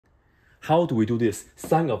How do we do this?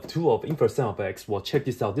 Sine of 2 of inverse sine of x. Well, check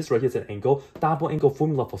this out. This right here is an angle, double angle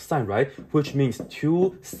formula for sine, right? Which means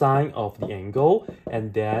 2 sine of the angle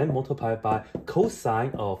and then multiplied by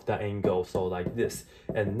cosine of the angle. So like this.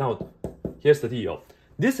 And now, here's the deal.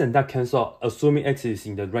 This and that cancel out, assuming x is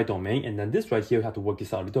in the right domain, and then this right here, we have to work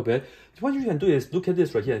this out a little bit. What you can do is look at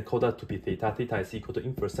this right here and call that to be theta. Theta is equal to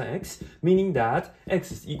inverse sine x, meaning that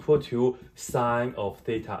x is equal to sine of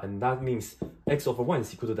theta, and that means x over 1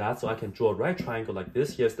 is equal to that. So I can draw a right triangle like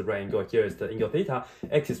this. Here's the right angle, here is the angle theta.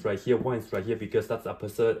 X is right here, 1 is right here because that's the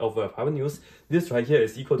opposite over hypotenuse. This right here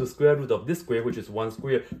is equal to square root of this square, which is 1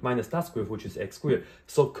 squared, minus that square, which is x squared.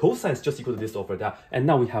 So cosine is just equal to this over that. And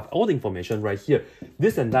now we have all the information right here.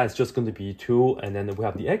 This and that is just going to be 2, and then we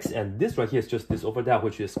have the x, and this right here is just this over that,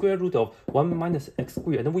 which is square root of 1 minus x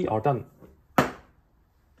squared, and then we are done.